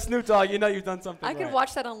hellos out of Snoop Dogg, you know you've done something I could right.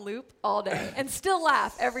 watch that on loop all day and still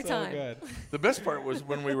laugh every So time. good. The best part was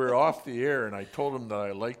when we were off the air and I told him that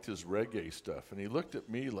I liked his reggae stuff, and he looked at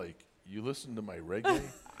me like, "You listen to my reggae?"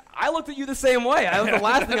 I looked at you the same way. That was the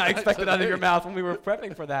last thing I expected out of your mouth when we were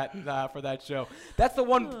prepping for that show. That's the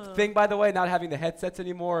one thing, by the way, not having the headsets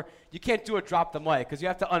anymore. You can't do a drop the mic because you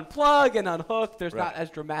have to unplug and unhook. There's not as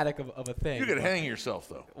dramatic of a thing. You could but- hang yourself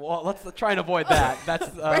though. Well, let's try and avoid that. That's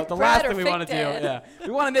the bread last or thing we fake want to do. dead. Yeah,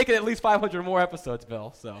 we want to make it at least 500 more episodes,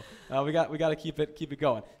 Bill. So we got to keep it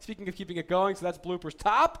going. Speaking of keeping it going, so that's Blooper's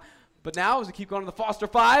top. But now as we keep going to the Foster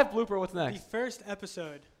 5, Blooper, what's The next? first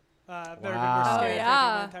episode. I've never Wow. been more Oh, scared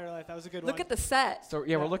yeah. in my entire life. That was a good one. Look at the set. So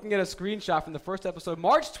yeah, we're looking at a screenshot from the first episode,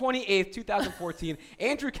 March 28th, 2014.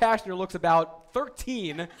 Andrew Kashner looks about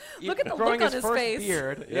 13. Look at the growing look on his his first face.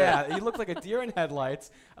 beard. Yeah, he looks like a deer in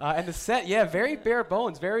headlights. And the set, very bare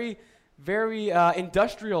bones, very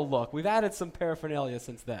industrial look. We've added some paraphernalia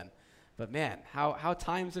since then. But man, how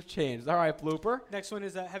times have changed. All right, Blooper. Next one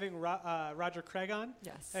is having Roger Craig on.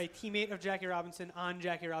 Yes. A teammate of Jackie Robinson on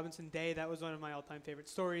Jackie Robinson Day. That was one of my all-time favorite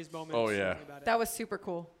stories, moments. Oh, yeah. something about it. That was super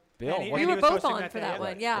cool. Bill, Annie- what We Annie were was both hosting on that for day, that yeah.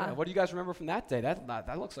 one, yeah. What do you guys remember from that day?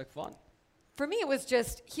 That looks like fun. For me, it was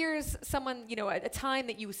just, here's someone, a time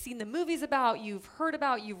that you've seen the movies about, you've heard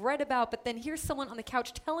about, you've read about, but then here's someone on the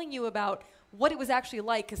couch telling you about what it was actually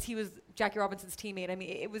like because he was Jackie Robinson's teammate. I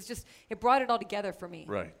mean, it brought it all together for me.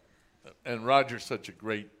 Right. And Roger's such a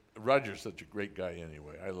great guy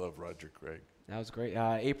anyway. I love Roger Craig. That was great.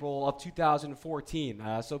 April of 2014.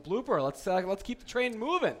 So blooper, let's keep the train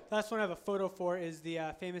moving. Last one I have a photo for is the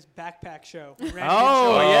famous backpack show.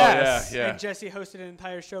 Oh, yes. Yeah. And Jesse hosted an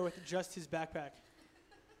entire show with just his backpack.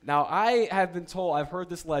 Now, I have been told, I've heard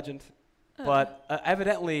this legend, but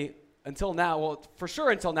evidently, until now, well, for sure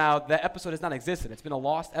until now, the episode has not existed. It's been a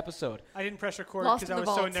lost episode. I didn't press record Lost because in I the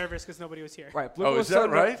was so vault. nervous because nobody was here. Right. Oh, is that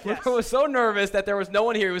right? Blooper was so nervous that there was no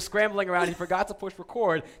one here. He was scrambling around. He forgot to push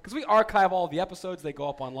record because we archive all of the episodes. They go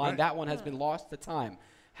up online. Right. That one has been lost to time.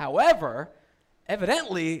 However,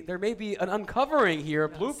 evidently, there may be an uncovering here.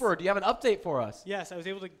 Yes. Blooper, do you have an update for us? Yes, I was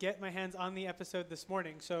able to get my hands on the episode this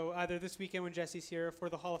morning. So either this weekend when Jesse's here or for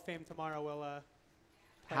the Hall of Fame tomorrow, we'll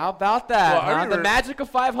How about that? Well, I huh? The remember magic of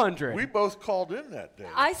 500. We both called in that day.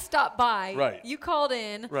 I stopped by. Right. You called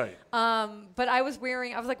in. Right. But I was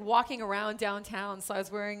like walking around downtown, so I was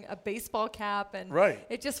wearing a baseball cap, and Right.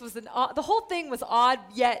 it just was the whole thing was odd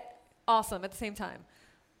yet awesome at the same time.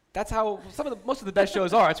 That's how most of the best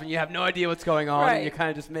shows are. It's when you have no idea what's going on and Right. you kind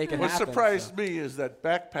of just make it What happen. surprised me is that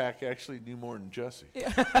backpack actually knew more than Jesse.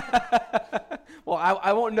 Well,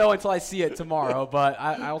 I won't know until I see it tomorrow, but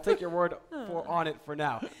I'll take your word on it for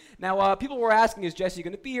now. Now, people were asking, is Jesse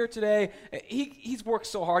going to be here today? He's worked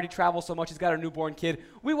so hard. He travels so much. He's got a newborn kid.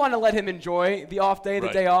 We want to let him enjoy the off day, the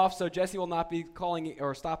Right. day off, so Jesse will not be calling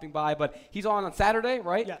or stopping by, but he's on Saturday,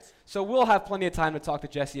 right? Yes. So we'll have plenty of time to talk to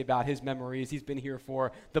Jesse about his memories. He's been here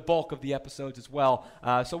for the bulk of the episodes as well.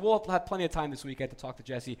 So we'll have plenty of time this weekend to talk to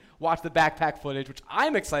Jesse, watch the backpack footage, which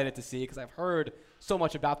I'm excited to see because I've heard so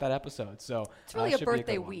much about that episode. So It's really a should be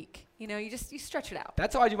birthday good one. week. You stretch it out.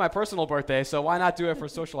 That's how I do my personal birthday, so why not do it for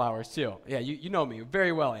social hours too? Yeah, you know me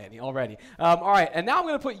very well, Annie, already. All right, and now I'm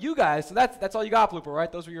going to put you guys. So that's all you got, Blooper,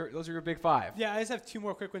 right? Those are your big five. Yeah, I just have two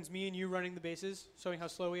more quick ones. Me and you running the bases, showing how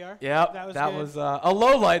slow we are. Yep, That that good. was a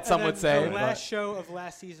low light, some And would then say. the but- last show of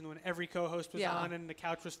last season when every co-host was Yeah. on and the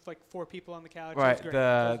couch was like 4 people on the couch. right, It was great.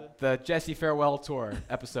 That the Jesse farewell tour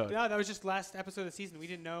episode. no, that was just last episode of the season. We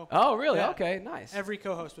didn't know. Oh, really? Yeah. Okay, nice. Every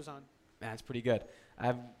co-host was on. Man, it's pretty good.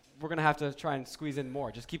 We're going to have to try and squeeze in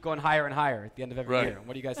more. Just keep going higher and higher at the end of every Right. year.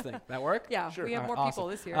 What do you guys think? That work? Yeah, Sure. we have All more right, people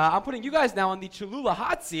awesome. this year. I'm putting you guys now on the Cholula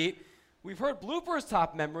hot seat. We've heard Blooper's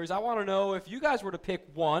top memories. I want to know if you guys were to pick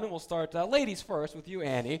one, and we'll start ladies first with you,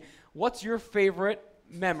 Annie. What's your favorite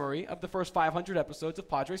memory of the first 500 episodes of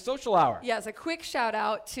Padres Social Hour? Yes, a quick shout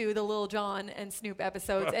out to the Lil Jon and Snoop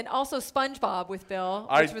episodes, and also SpongeBob with Bill,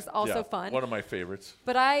 which was also fun. One of my favorites.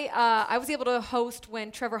 But I was able to host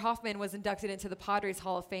when Trevor Hoffman was inducted into the Padres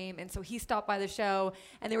Hall of Fame, and so he stopped by the show,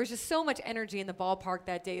 and there was just so much energy in the ballpark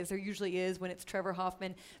that day, as there usually is when it's Trevor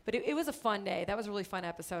Hoffman. But it was a fun day. That was a really fun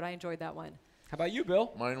episode. I enjoyed that one. How about you,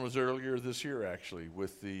 Bill? Mine was earlier this year, actually,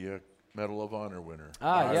 with the Medal of Honor winner.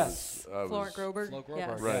 Yes. Florent Groberg. Flo Groberg,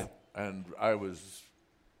 Yes. Right. And I was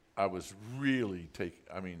really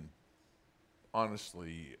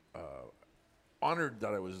honestly honored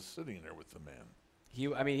that I was sitting there with the man. He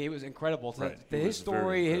was incredible. Right. To He his was story,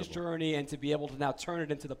 very his incredible. journey, and to be able to now turn it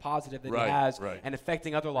into the positive that Right, he has right. and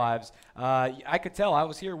affecting other lives. I could tell. I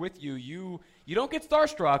was here with you. You don't get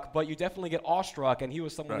starstruck, but you definitely get awestruck, and he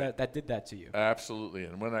was someone Right. that did that to you. Absolutely.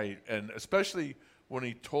 And especially when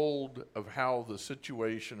he told of how the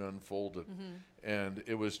situation unfolded, and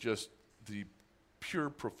it was just the pure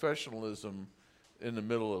professionalism in the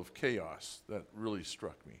middle of chaos that really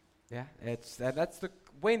struck me. Yeah, that's the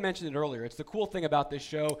Wayne mentioned it earlier. It's the cool thing about this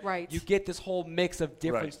show. Right. You get this whole mix of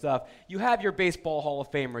different Right. stuff. You have your baseball Hall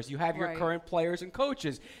of Famers. You have your Right. current players and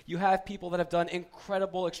coaches. You have people that have done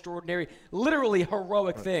incredible, extraordinary, literally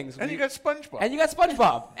heroic things. And you got SpongeBob. And you got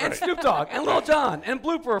SpongeBob and Snoop Dogg and Lil Jon and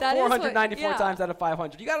Blooper That is what- 494 yeah. times out of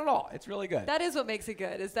 500. You got it all. It's really good. That is what makes it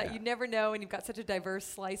good, is that you never know, and you've got such a diverse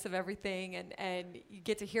slice of everything, and you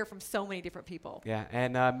get to hear from so many different people. Yeah,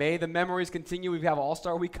 and may the memories continue. We have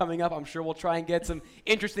All-Star Week coming up. I'm sure we'll try and get some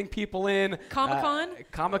interesting people in. Comic-Con?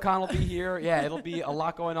 Comic-Con will be here. Yeah, it'll be a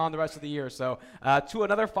lot going on the rest of the year. So to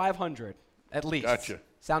another 500 at least. Gotcha.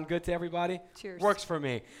 Sound good to everybody? Cheers. Works for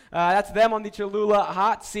me. That's them on the Cholula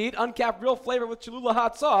hot seat. Uncapped real flavor with Cholula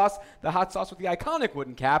hot sauce. The hot sauce with the iconic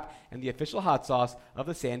wooden cap and the official hot sauce of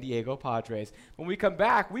the San Diego Padres. When we come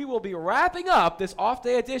back, we will be wrapping up this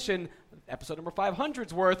off-day edition, episode number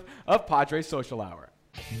 500's worth of Padres Social Hour.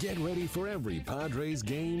 Get ready for every Padres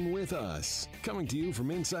game with us. Coming to you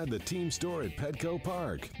from inside the team store at Petco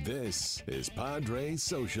Park, this is Padres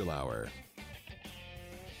Social Hour.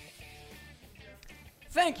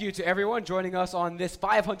 Thank you to everyone joining us on this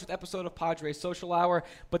 500th episode of Padres Social Hour.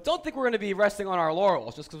 But don't think we're going to be resting on our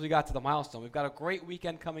laurels just because we got to the milestone. We've got a great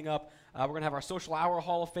weekend coming up. We're going to have our Social Hour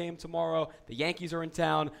Hall of Fame tomorrow. The Yankees are in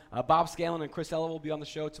town. Bob Scanlon and Chris Ella will be on the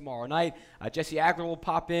show tomorrow night. Jesse Agler will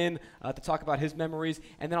pop in to talk about his memories.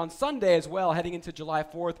 And then on Sunday as well, heading into July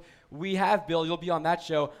 4th, we have, Bill, you'll be on that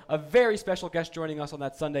show, a very special guest joining us on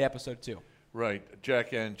that Sunday episode too. Right.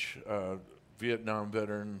 Jack Ench, Vietnam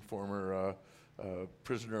veteran, former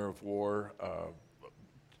prisoner of war,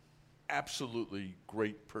 absolutely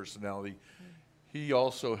great personality. He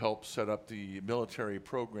also helped set up the military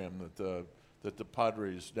program that the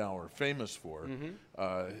Padres now are famous for.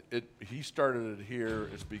 He started it here.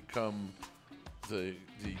 It's become the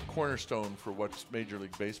cornerstone for what Major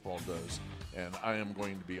League Baseball does, and I am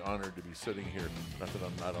going to be honored to be sitting here. Not that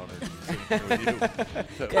I'm not honored to be sitting here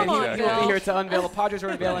with you. Come on, you'll be here to unveil. The Padres are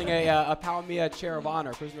unveiling a Palomia Chair of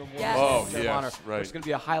Honor, Prisoner of War Chair of Honor, which is going to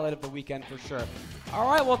be a highlight of the weekend for sure.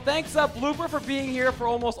 All right, well, thanks, Blooper, for being here for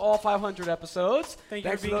almost all 500 episodes.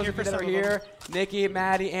 Thanks to those of you that are here. Nikki,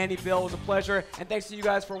 Maddie, Andy, Bill, it was a pleasure. And thanks to you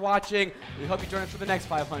guys for watching. We hope you join us for the next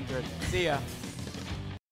 500. See ya.